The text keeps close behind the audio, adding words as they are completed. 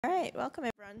All right, welcome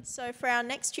everyone. So for our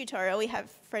next tutorial, we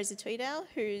have Fraser Tweedale,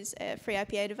 who's a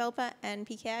FreeIPA developer and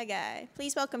PKI guy.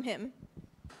 Please welcome him.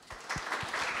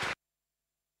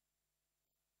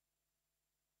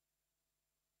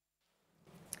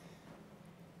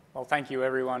 Well, thank you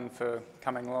everyone for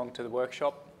coming along to the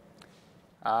workshop.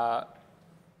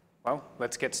 Well,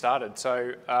 let's get started.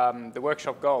 So the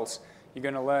workshop goals, you're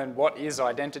going to learn what is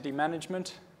identity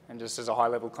management, and just as a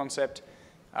high-level concept,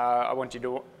 I want you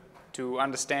to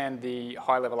understand the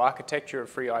high-level architecture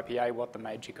of FreeIPA, what the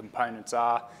major components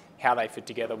are, how they fit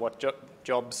together, what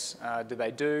jobs do they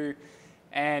do,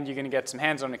 and you're going to get some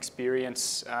hands-on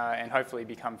experience and hopefully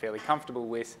become fairly comfortable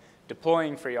with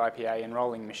deploying FreeIPA,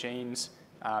 enrolling machines,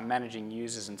 managing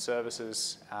users and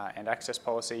services and access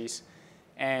policies,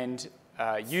 and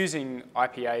using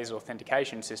IPA's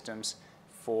authentication systems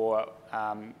for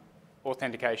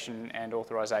authentication and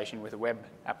authorization with a web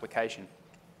application.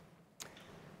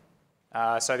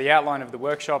 So the outline of the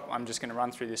workshop, I'm just going to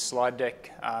run through this slide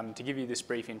deck to give you this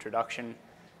brief introduction.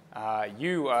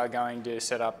 You are going to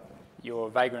set up your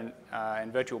Vagrant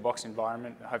and VirtualBox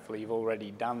environment. Hopefully you've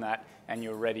already done that and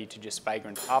you're ready to just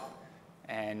Vagrant up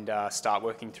and start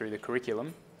working through the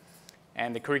curriculum.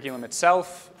 And the curriculum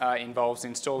itself involves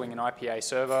installing an IPA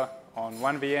server on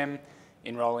one VM,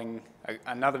 enrolling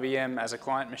another VM as a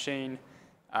client machine,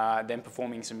 then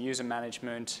performing some user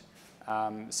management,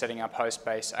 setting up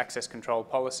host-based access control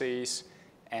policies,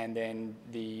 and then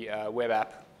the web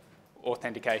app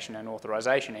authentication and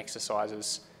authorization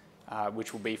exercises,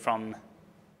 which will be from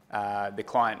the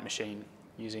client machine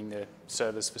using the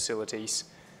server's facilities.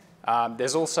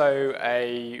 There's also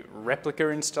a replica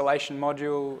installation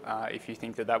module. If you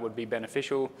think that that would be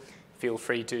beneficial, feel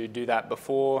free to do that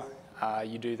before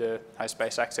you do the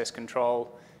host-based access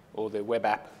control or the web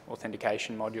app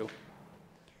authentication module.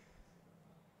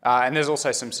 And there's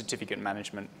also some certificate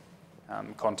management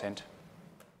content.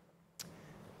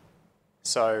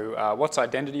 So what's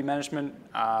identity management?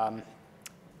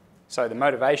 So the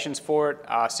motivations for it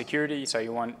are security. So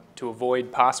you want to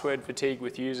avoid password fatigue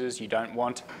with users. You don't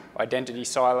want identity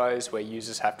silos where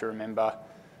users have to remember,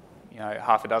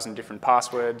 half a dozen different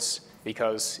passwords,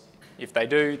 because if they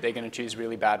do, they're going to choose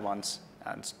really bad ones.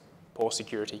 And it's poor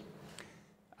security.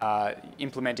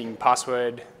 Implementing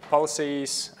password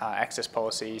policies, access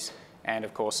policies, and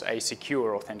of course a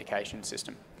secure authentication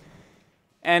system.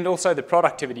 And also the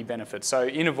productivity benefits. So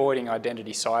in avoiding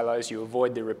identity silos, you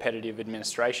avoid the repetitive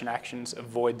administration actions,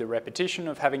 avoid the repetition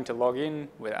of having to log in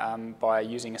by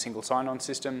using a single sign-on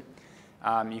system.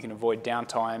 You can avoid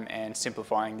downtime, and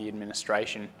simplifying the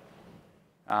administration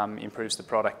improves the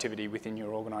productivity within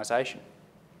your organization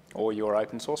or your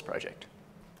open source project.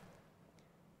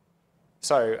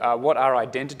 So what are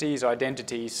identities?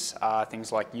 Identities are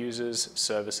things like users,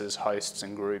 services, hosts,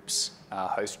 and groups,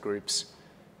 host groups.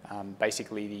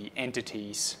 Basically the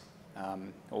entities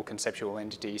or conceptual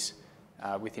entities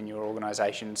within your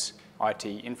organization's IT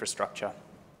infrastructure.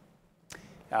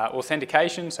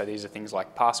 Authentication, so these are things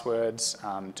like passwords,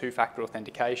 two-factor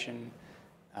authentication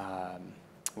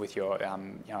with your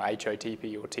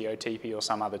HOTP or TOTP or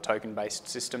some other token-based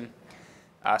system.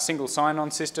 Single sign-on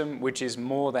system, which is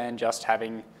more than just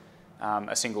having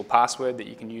a single password that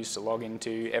you can use to log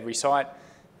into every site.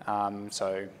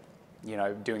 So,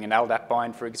 doing an LDAP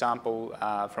bind, for example,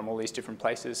 from all these different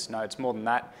places. No, it's more than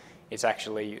that. It's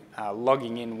actually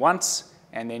logging in once,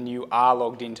 and then you are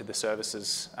logged into the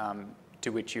services to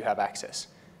which you have access.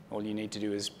 All you need to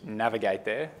do is navigate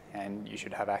there, and you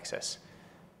should have access,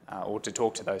 or to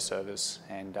talk to those servers,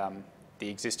 and the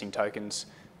existing tokens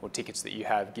or tickets that you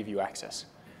have give you access.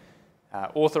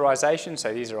 Authorization,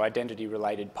 so these are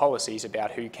identity-related policies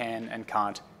about who can and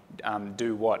can't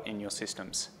do what in your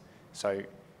systems. So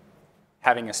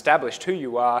having established who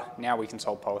you are, now we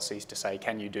consult policies to say,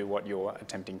 can you do what you're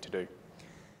attempting to do?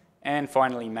 And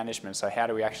finally, management. So how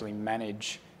do we actually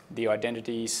manage the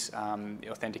identities,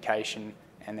 the authentication,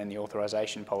 and then the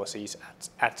authorization policies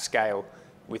at scale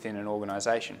within an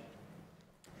organization?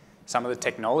 Some of the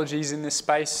technologies in this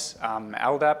space,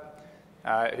 LDAP,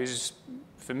 who's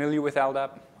familiar with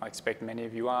LDAP? I expect many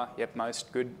of you are. Yep,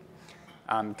 most, good.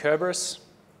 Kerberos,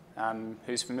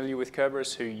 who's familiar with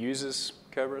Kerberos? Who uses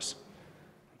Kerberos?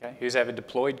 Okay, who's ever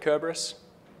deployed Kerberos?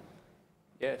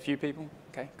 Yeah, a few people.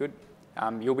 Okay, good.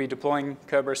 You'll be deploying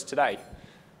Kerberos today.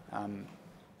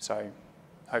 So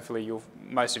hopefully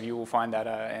most of you will find that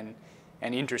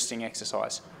an interesting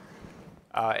exercise.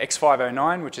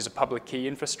 X509, which is a public key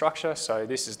infrastructure. So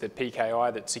this is the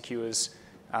PKI that secures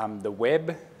the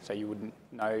web. So you would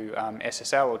know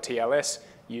SSL or TLS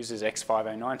uses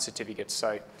X509 certificates.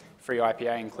 So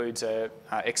FreeIPA includes a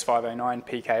X509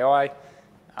 PKI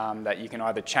that you can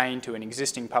either chain to an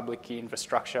existing public key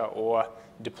infrastructure or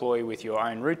deploy with your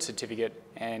own root certificate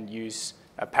and use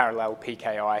a parallel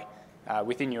PKI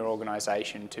within your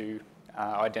organization to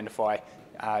identify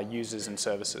users and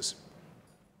services.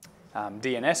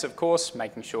 DNS, of course,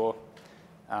 making sure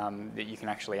that you can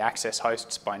actually access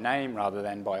hosts by name rather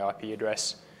than by IP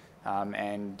address.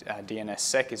 And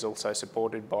DNSSEC is also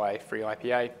supported by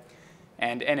FreeIPA.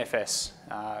 And NFS,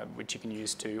 which you can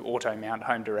use to auto-mount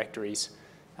home directories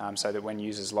so that when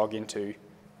users log into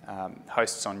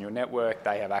hosts on your network,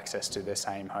 they have access to the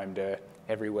same home dir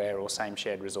everywhere or same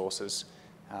shared resources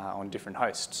on different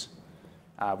hosts.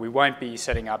 We won't be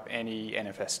setting up any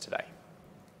NFS today.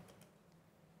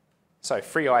 So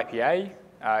FreeIPA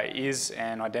is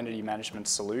an identity management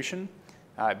solution.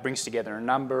 It brings together a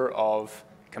number of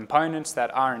components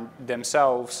that are in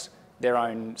themselves their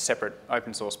own separate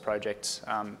open source projects.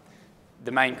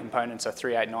 The main components are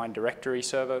 389 directory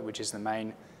server, which is the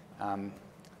main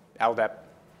LDAP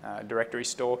directory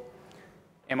store.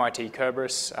 MIT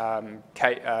Kerberos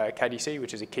KDC,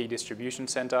 which is a key distribution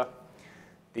center.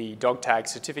 The Dogtag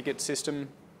certificate system.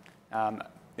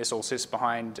 This all sits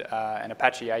behind an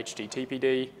Apache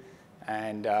HTTPD,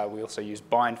 and we also use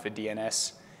bind for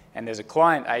DNS. And there's a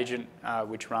client agent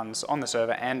which runs on the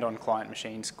server and on client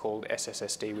machines called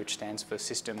SSSD, which stands for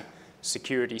System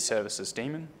Security Services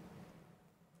Daemon.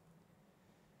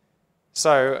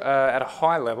 So at a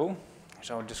high level,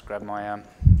 so I'll just grab my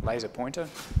laser pointer.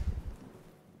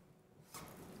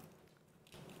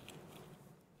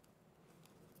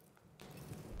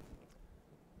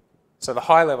 So the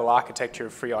high-level architecture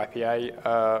of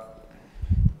FreeIPA,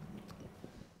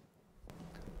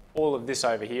 all of this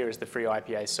over here is the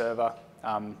FreeIPA server,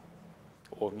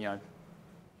 or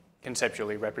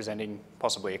conceptually representing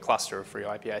possibly a cluster of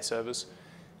FreeIPA servers,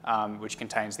 which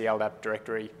contains the LDAP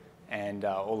directory and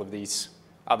all of these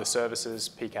other services,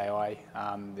 PKI,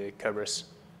 the Kerberos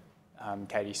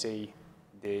KDC,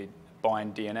 the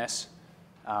bind DNS,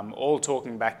 all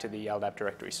talking back to the LDAP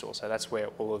directory store. So that's where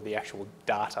all of the actual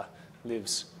data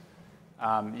lives.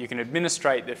 You can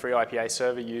administrate the FreeIPA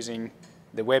server using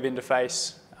the web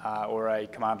interface or a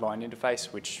command line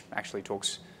interface, which actually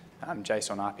talks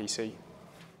JSON RPC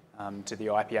to the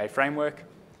IPA framework,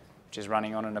 which is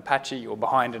running on an Apache or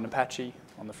behind an Apache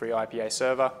on the FreeIPA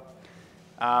server.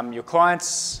 Your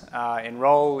clients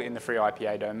enroll in the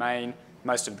FreeIPA domain.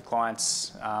 Most of the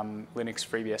clients, Linux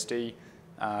FreeBSD,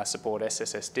 support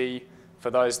SSSD.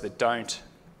 For those that don't,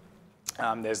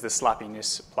 there's the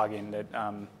slappiness plugin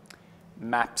that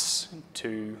maps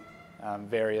to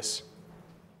various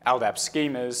LDAP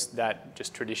schemas that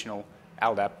just traditional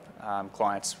LDAP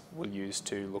clients will use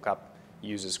to look up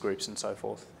users, groups, and so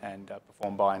forth, and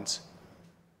perform binds.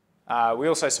 We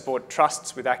also support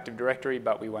trusts with Active Directory,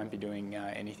 but we won't be doing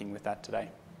anything with that today.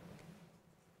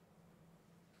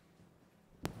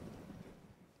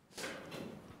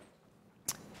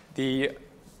 The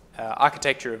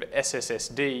architecture of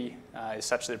SSSD is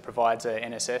such that it provides a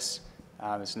NSS,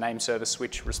 there's a name service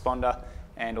switch responder,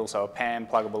 and also a PAM,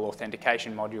 pluggable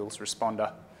authentication modules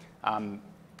responder.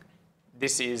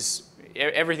 This is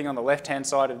everything on the left-hand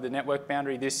side of the network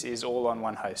boundary. This is all on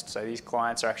one host. So these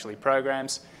clients are actually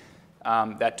programs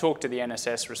that talk to the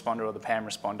NSS responder or the PAM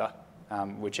responder,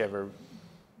 whichever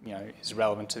is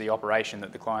relevant to the operation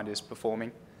that the client is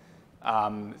performing,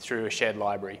 through a shared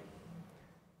library.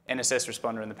 NSS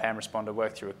responder and the PAM responder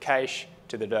work through a cache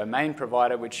to the domain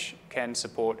provider, which can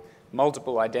support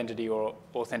multiple identity or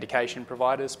authentication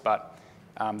providers, but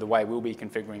the way we'll be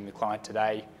configuring the client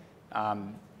today,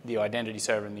 the identity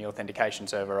server and the authentication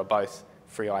server are both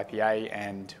FreeIPA,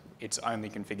 and it's only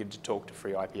configured to talk to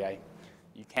FreeIPA.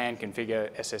 You can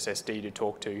configure SSSD to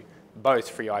talk to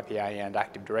both FreeIPA and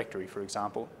Active Directory, for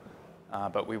example,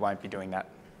 but we won't be doing that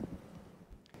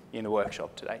in the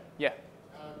workshop today. Yeah?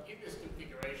 In this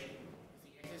configuration,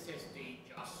 is the SSSD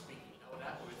just speaking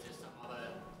LDAP, or is there some other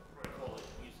protocol that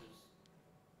uses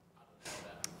other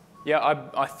LDAP? Yeah,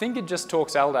 I think it just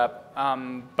talks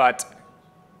LDAP, but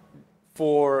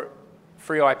for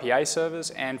FreeIPA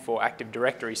servers and for Active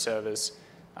Directory servers,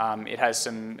 it has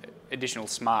some additional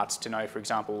smarts to know, for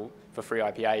example, for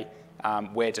FreeIPA,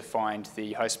 where to find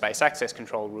the host space access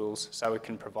control rules so it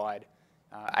can provide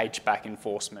HBAC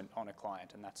enforcement on a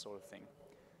client and that sort of thing.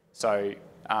 So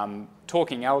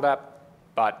talking LDAP,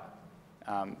 but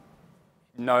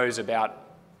knows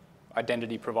about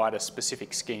identity provider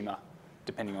specific schema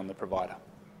depending on the provider.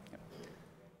 Yep.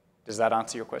 Does that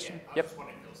answer your question? Yeah, yep. I was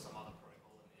wondering if there was some other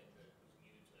protocol in there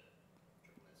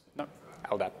that was new to No,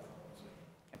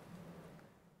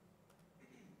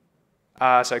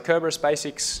 LDAP. So Kerberos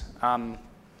basics,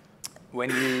 when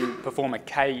you perform a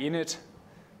K init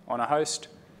on a host,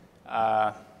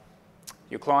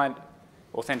 your client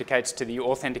authenticates to the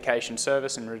authentication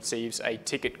service and receives a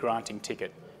ticket granting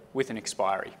ticket with an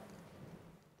expiry.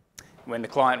 When the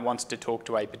client wants to talk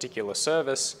to a particular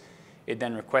service, it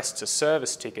then requests a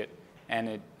service ticket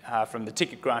and from the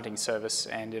ticket granting service,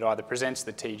 and it either presents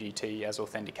the TGT as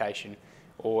authentication,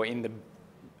 or in the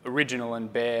original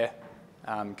and bare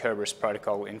Kerberos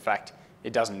protocol, in fact,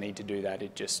 it doesn't need to do that.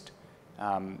 It just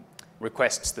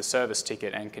requests the service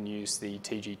ticket and can use the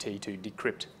TGT to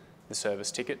decrypt the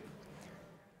service ticket.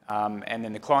 And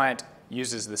then the client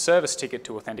uses the service ticket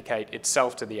to authenticate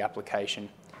itself to the application.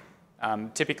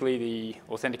 Typically, the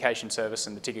authentication service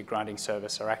and the ticket granting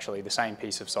service are actually the same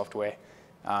piece of software.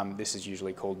 This is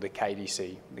usually called the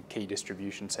KDC, the Key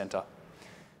Distribution Center.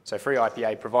 So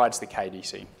FreeIPA provides the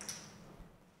KDC.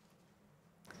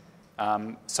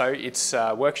 So it's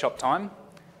workshop time.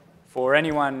 For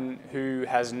anyone who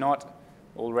has not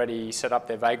already set up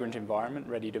their Vagrant environment,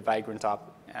 ready to Vagrant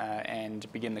up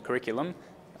and begin the curriculum,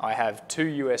 I have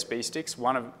 2 USB sticks,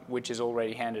 one of which is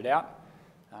already handed out.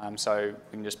 So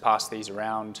we can just pass these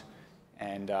around,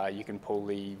 and you can pull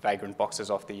the Vagrant boxes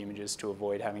off the images to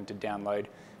avoid having to download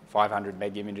 500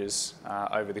 meg images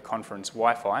over the conference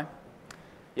Wi-Fi.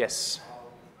 Yes?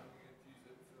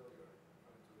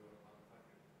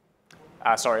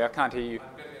 Sorry, I can't hear you.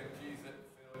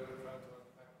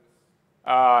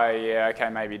 Yeah, okay,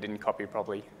 maybe it didn't copy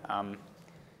properly.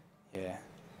 Yeah,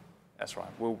 that's right.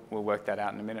 We'll work that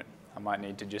out in a minute. I might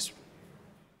need to just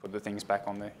put the things back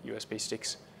on the USB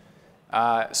sticks.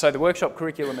 So the workshop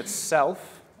curriculum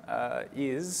itself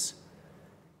is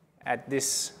at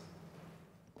this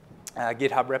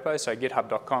GitHub repo, so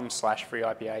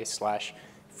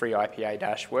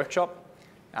github.com/freeipa/freeipa-workshop.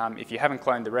 If you haven't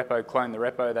cloned the repo, clone the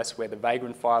repo. That's where the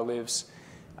Vagrant file lives.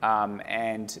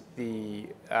 And the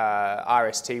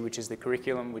RST, which is the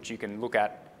curriculum, which you can look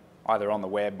at either on the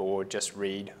web or just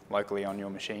read locally on your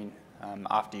machine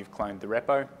after you've cloned the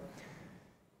repo.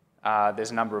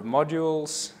 There's a number of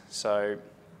modules. So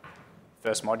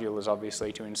first module is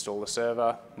obviously to install the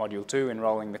server. Module 2,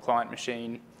 enrolling the client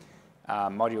machine.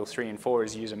 Module 3 and 4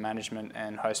 is user management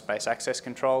and host-based access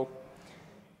control.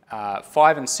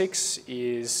 5 and 6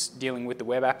 is dealing with the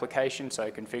web application, so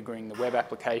configuring the web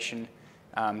application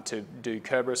to do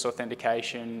Kerberos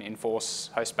authentication,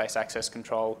 enforce host-based access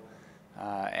control,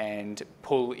 and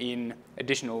pull in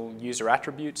additional user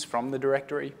attributes from the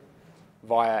directory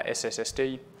via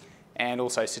SSSD, and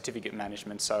also certificate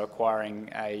management, so acquiring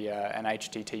an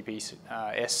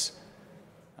HTTPS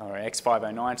or an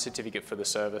X509 certificate for the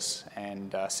service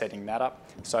and setting that up.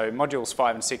 So modules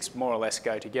 5 and 6 more or less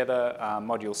go together.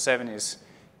 Module 7 is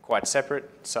quite separate.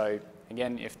 So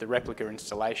again, if the replica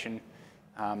installation,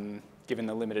 given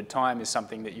the limited time, is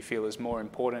something that you feel is more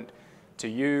important to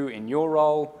you in your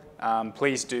role,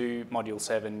 please do module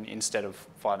 7 instead of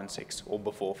 5 and 6 or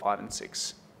before 5 and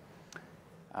 6.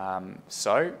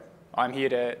 So I'm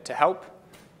here to help.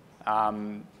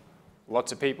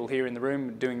 Lots of people here in the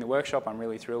room doing the workshop. I'm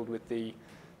really thrilled with the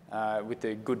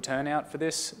good turnout for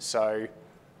this. So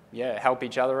yeah, help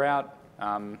each other out,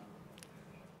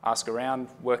 ask around,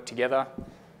 work together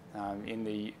in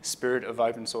the spirit of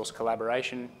open source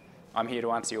collaboration. I'm here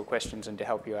to answer your questions and to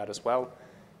help you out as well.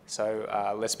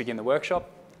 So let's begin the workshop,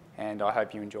 and I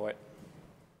hope you enjoy it.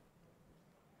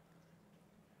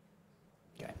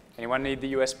 Okay. Anyone need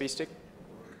the USB stick?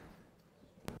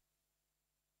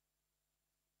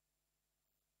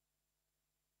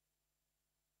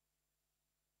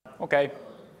 Okay.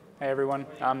 Hey everyone.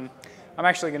 I'm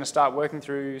actually going to start working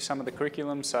through some of the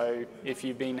curriculum, so if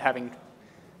you've been having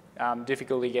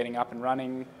difficulty getting up and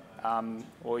running,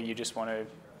 or you just want to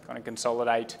kind of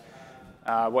consolidate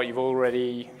what you've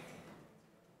already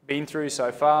been through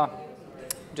so far,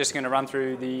 I'm just going to run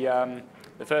through the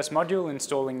first module,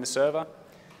 installing the server,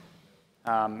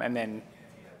 and then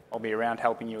I'll be around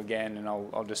helping you again, and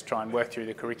I'll just try and work through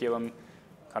the curriculum,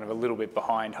 kind of a little bit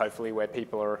behind, hopefully, where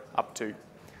people are up to.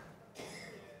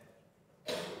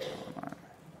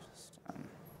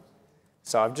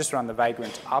 So I've just run the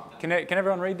Vagrant up. Can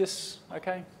everyone read this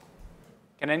okay?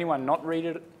 Can anyone not read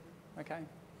it okay?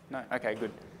 No? Okay,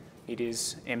 good. It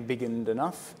is embiggened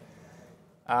enough.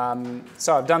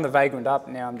 So I've done the Vagrant up.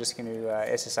 Now I'm just going to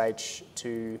SSH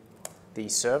to the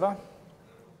server.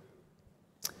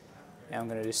 Now I'm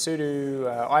going to do sudo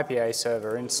IPA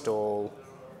server install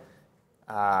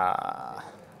no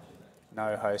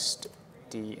host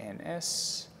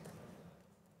DNS,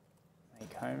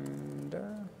 make home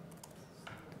dir.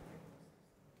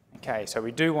 Okay, so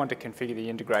we do want to configure the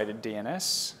integrated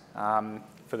DNS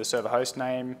for the server host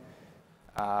name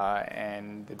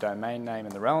and the domain name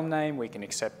and the realm name. We can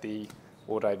accept the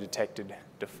auto-detected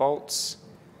defaults.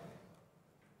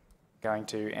 going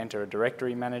to enter a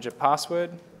directory manager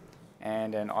password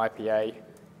and an IPA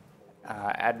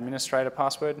administrator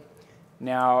password.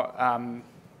 Now,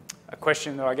 a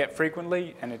question that I get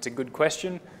frequently, and it's a good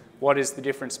question, what is the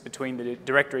difference between the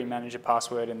directory manager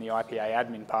password and the IPA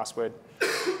admin password?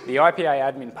 The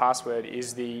IPA admin password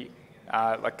is the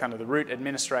like kind of the root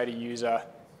administrator user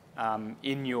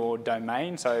in your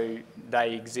domain, so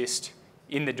they exist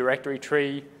in the directory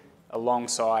tree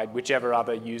alongside whichever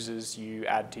other users you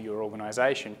add to your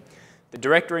organization. The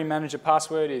directory manager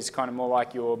password is kind of more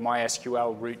like your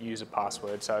MySQL root user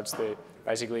password, so it's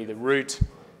basically the root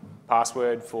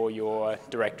password for your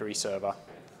directory server.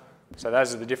 So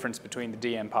those are the difference between the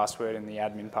DM password and the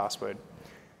admin password.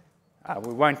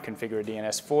 We won't configure a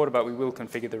DNS forward, but we will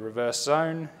configure the reverse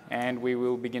zone, and we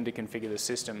will begin to configure the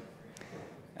system.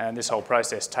 And this whole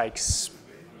process takes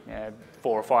 4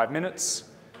 or 5 minutes.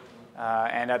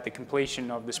 And at the completion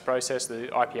of this process, the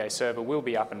IPA server will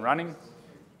be up and running.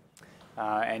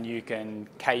 And you can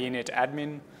kinit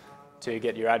admin to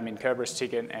get your admin Kerberos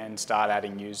ticket and start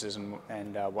adding users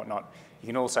and whatnot. You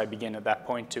can also begin at that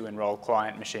point to enroll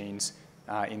client machines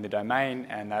in the domain,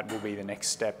 and that will be the next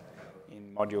step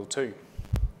in Module 2.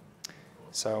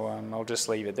 So I'll just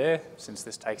leave it there since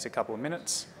this takes a couple of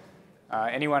minutes.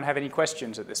 Anyone have any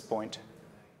questions at this point?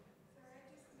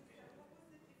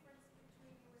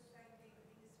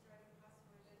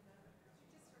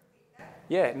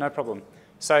 Yeah, no problem.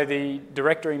 So the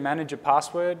directory manager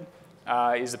password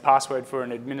is the password for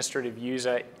an administrative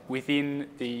user within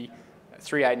the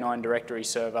 389 directory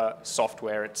server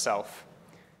software itself.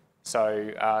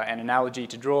 So an analogy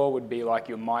to draw would be like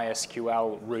your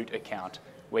MySQL root account,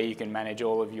 where you can manage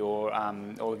all of your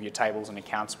tables and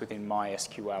accounts within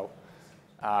MySQL.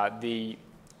 The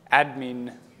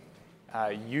admin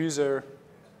user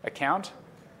account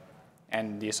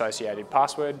and the associated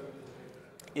password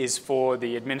is for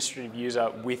the administrative user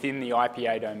within the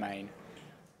IPA domain.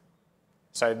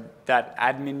 So that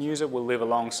admin user will live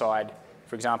alongside,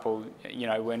 for example,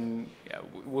 when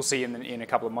we'll see in a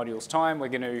couple of modules' time, we're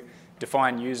going to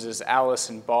define users Alice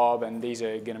and Bob, and these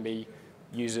are going to be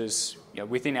users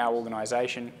within our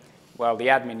organization. Well, the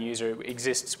admin user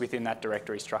exists within that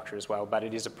directory structure as well, but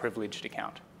it is a privileged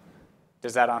account.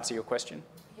 Does that answer your question?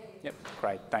 Yeah. Yep,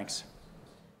 great, thanks.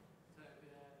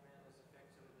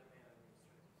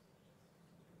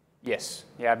 Yes,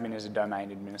 the admin is a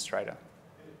domain administrator.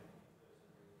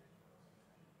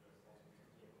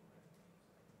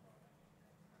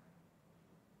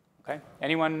 Okay,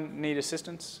 anyone need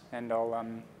assistance? And I'll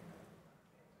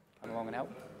come along and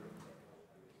help.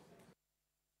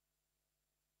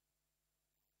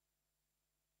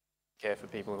 Care for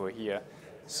people who are here.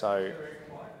 So,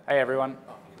 hey everyone.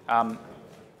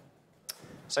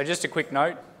 So just a quick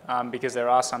note, because there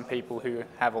are some people who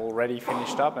have already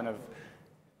finished up and have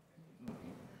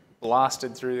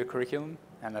blasted through the curriculum,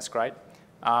 and that's great.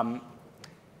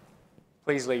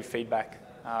 Please leave feedback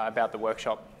about the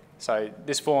workshop. So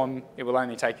this form, it will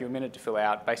only take you a minute to fill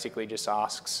out. Basically just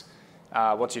asks,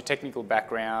 what's your technical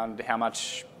background? How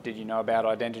much did you know about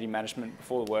identity management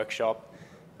before the workshop?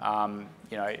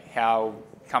 How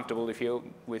comfortable do you feel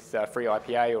with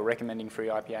FreeIPA or recommending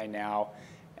FreeIPA now?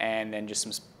 And then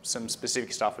just some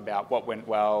specific stuff about what went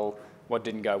well, what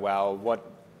didn't go well,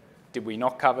 what did we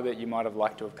not cover that you might have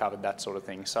liked to have covered, that sort of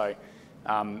thing. So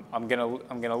I'm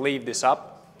gonna leave this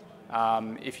up.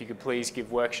 If you could please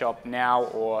give workshop now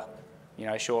or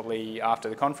shortly after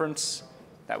the conference,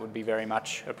 that would be very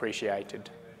much appreciated.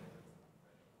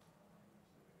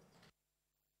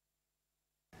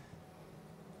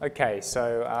 Okay,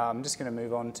 so I'm just going to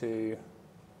move on to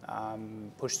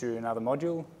push through another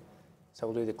module. So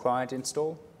we'll do the client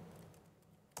install.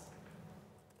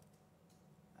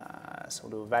 So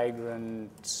we'll do a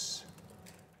Vagrant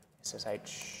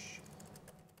SSH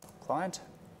client.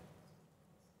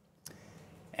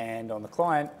 And on the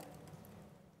client,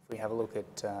 if we have a look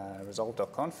at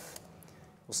result.conf,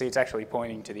 we'll see it's actually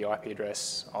pointing to the IP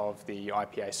address of the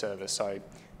IPA server. So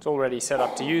it's already set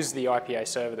up to use the IPA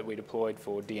server that we deployed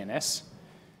for DNS.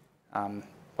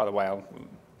 By the way,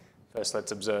 first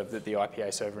let's observe that the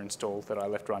IPA server install that I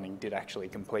left running did actually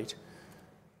complete.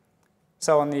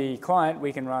 So on the client,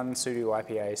 we can run sudo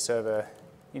IPA server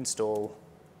install,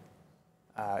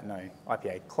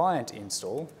 IPA client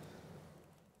install,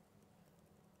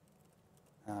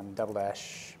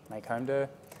 -- make homedir,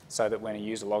 so that when a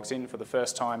user logs in for the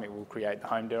first time, it will create the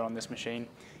homedir on this machine.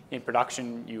 In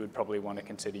production, you would probably want to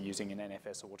consider using an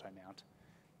NFS auto mount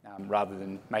rather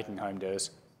than making homedirs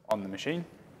on the machine,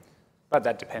 but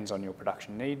that depends on your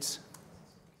production needs.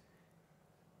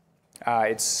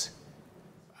 It's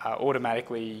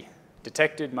automatically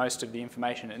detected most of the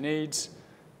information it needs,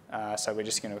 So we're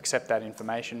just going to accept that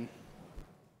information.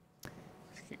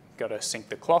 Got to sync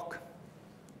the clock,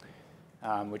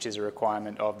 which is a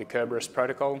requirement of the Kerberos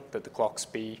protocol, that the clocks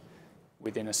be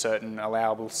within a certain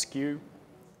allowable skew.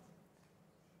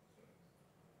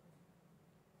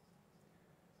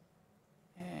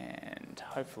 And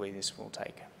hopefully this will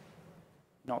take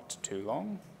not too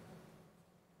long.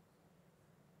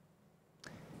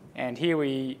 And here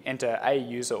we enter a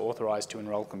user authorized to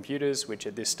enroll computers, which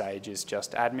at this stage is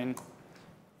just admin,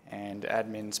 and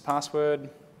admin's password. You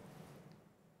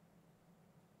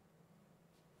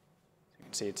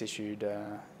can see it's issued,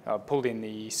 I've pulled in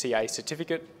the CA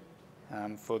certificate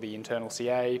for the internal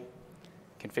CA,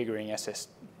 configuring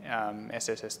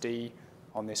SSSD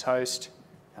on this host,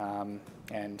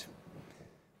 and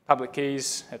public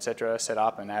keys, etc., set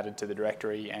up and added to the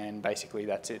directory, and basically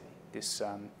that's it. This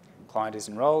client is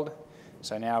enrolled.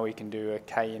 So now we can do a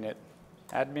kinit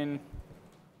admin,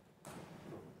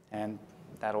 and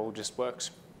that all just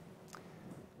works.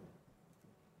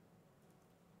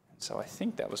 So I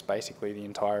think that was basically the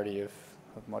entirety of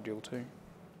module 2.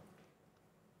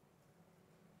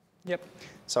 Yep,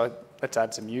 so let's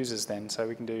add some users then. So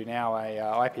we can do now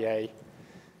a IPA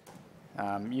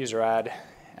user add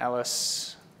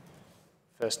Alice,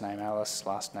 first name Alice,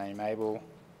 last name Abel,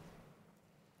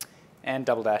 and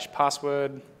 _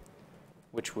 password,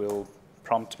 which will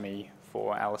prompt me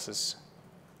for Alice's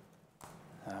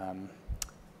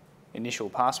initial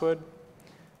password.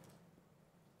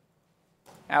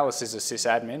 Alice is a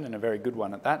sysadmin, and a very good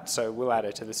one at that, so we'll add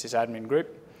her to the sysadmin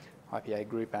group. IPA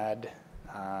group add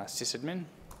sysadmin.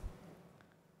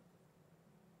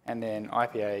 And then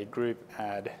IPA group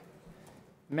add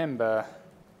member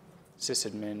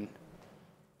sysadmin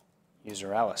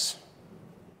user Alice.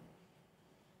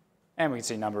 And we can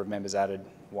see number of members added,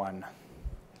 1.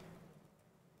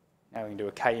 Now we can do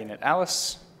a kinit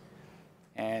Alice,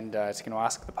 and it's going to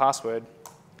ask the password.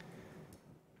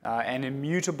 An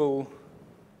immutable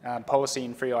policy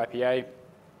in FreeIPA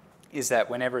is that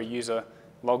whenever a user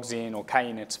logs in or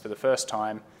kinits for the first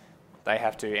time, they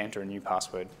have to enter a new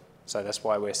password. So that's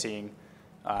why we're seeing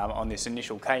on this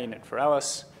initial kinit for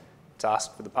Alice, it's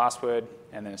asked for the password,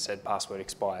 and then it said password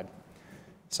expired.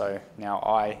 So now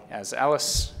I, as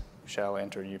Alice, shall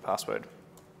enter a new password.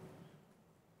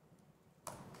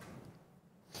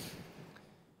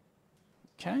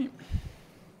 Okay.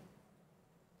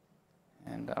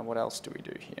 And what else do we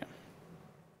do here?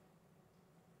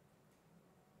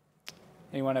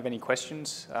 Anyone have any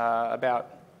questions about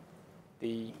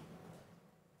the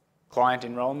client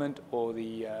enrollment or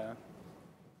the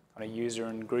kind of user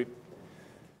and group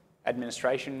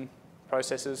administration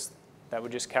processes that were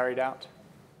just carried out?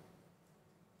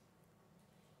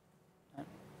 No?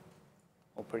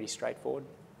 All pretty straightforward.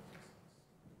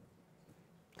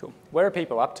 Cool. Where are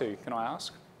people up to, can I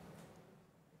ask?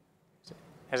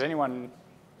 Has anyone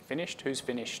finished? Who's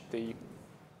finished the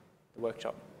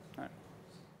workshop? No.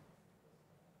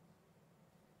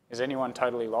 Is anyone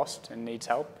totally lost and needs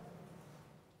help?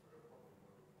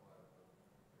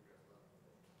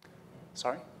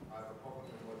 Sorry? I have a problem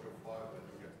in module 5 that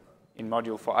you get that. In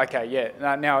module 5, okay,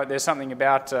 yeah. Now there's something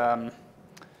about, that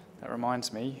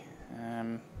reminds me,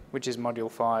 which is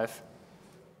module 5?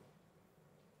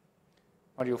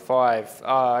 Module 5,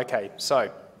 okay,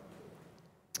 so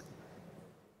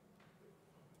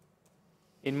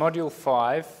in module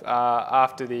 5,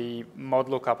 after the mod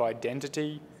lookup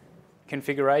identity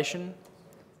configuration,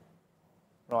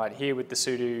 right here with the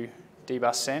sudo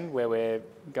dbus send, where we're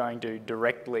going to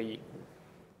directly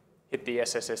hit the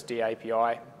SSSD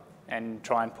API and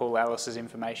try and pull Alice's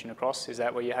information across. Is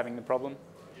that where you're having the problem?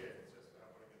 Yeah, it's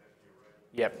just putting an SQ array.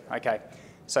 Yep, okay.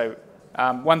 So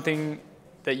one thing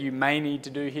that you may need to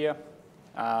do here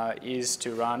is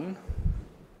to run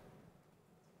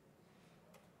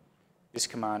this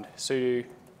command, sudo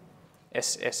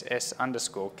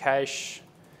sss_cache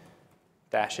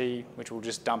 -e, which will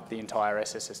just dump the entire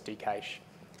SSSD cache.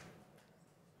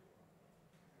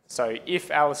 So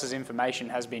if Alice's information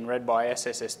has been read by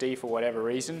SSSD for whatever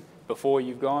reason before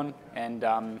you've gone and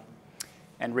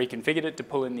reconfigured it to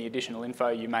pull in the additional info,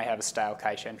 you may have a stale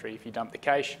cache entry. If you dump the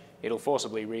cache, it'll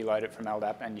forcibly reload it from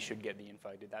LDAP and you should get the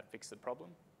info. Did that fix the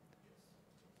problem?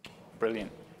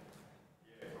 Brilliant.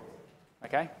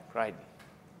 Okay, great.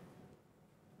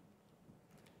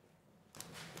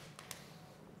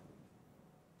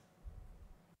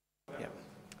 Yep.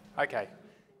 Okay.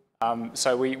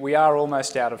 So we are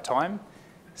almost out of time,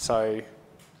 so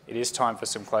it is time for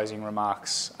some closing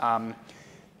remarks. I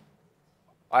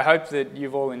hope that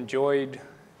you've all enjoyed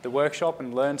the workshop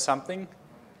and learned something.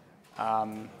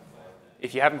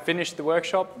 If you haven't finished the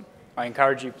workshop, I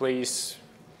encourage you please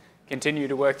continue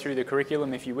to work through the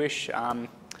curriculum if you wish.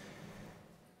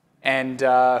 And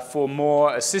for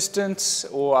more assistance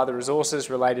or other resources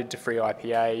related to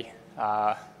FreeIPA,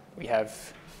 we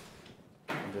have,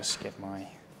 I'll just get my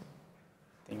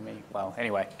thingy. Well,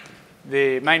 anyway,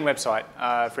 the main website,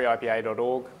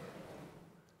 freeipa.org.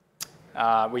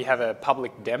 We have a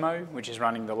public demo, which is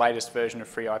running the latest version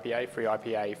of FreeIPA,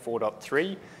 FreeIPA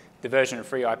 4.3. The version of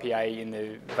FreeIPA in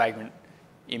the Vagrant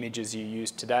images you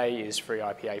used today is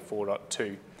FreeIPA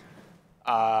 4.2.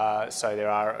 So there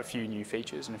are a few new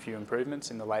features and a few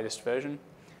improvements in the latest version.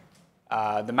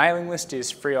 The mailing list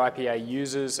is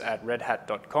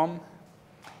freeipa_users@redhat.com.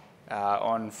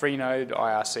 On Freenode,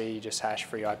 IRC, just hash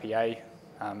FreeIPA,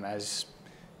 as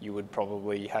you would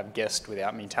probably have guessed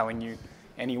without me telling you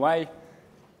anyway.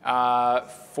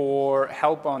 For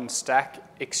help on Stack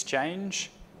Exchange,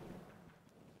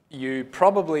 you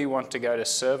probably want to go to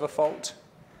server fault,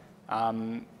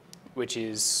 which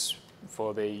is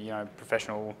for the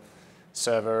professional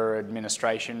server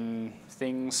administration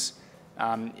things.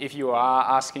 If you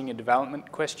are asking a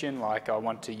development question, like I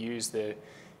want to use the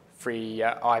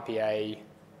FreeIPA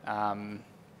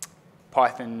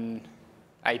Python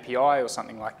API or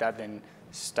something like that, then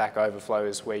Stack Overflow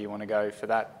is where you want to go for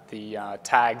that. The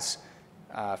tags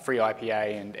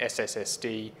FreeIPA and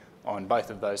SSSD on both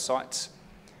of those sites.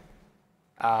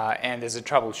 And there's a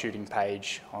troubleshooting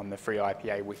page on the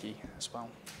FreeIPA wiki as well.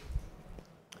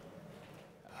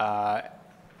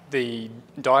 The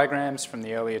diagrams from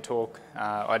the earlier talk,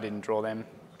 I didn't draw them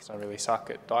because I really suck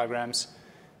at diagrams.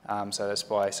 So that's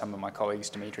by some of my colleagues,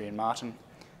 Dimitri and Martin.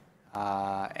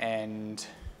 And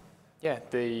yeah,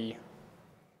 the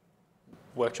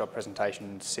workshop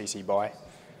presentation, CC BY.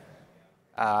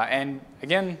 And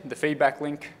again, the feedback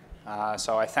link.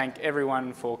 So I thank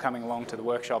everyone for coming along to the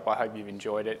workshop. I hope you've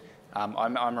enjoyed it.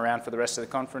 I'm around for the rest of the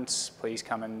conference. Please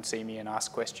come and see me and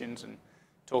ask questions and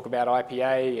talk about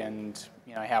IPA and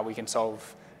how we can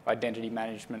solve identity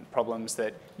management problems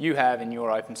that you have in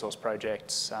your open source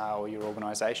projects or your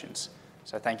organisations.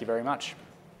 So thank you very much.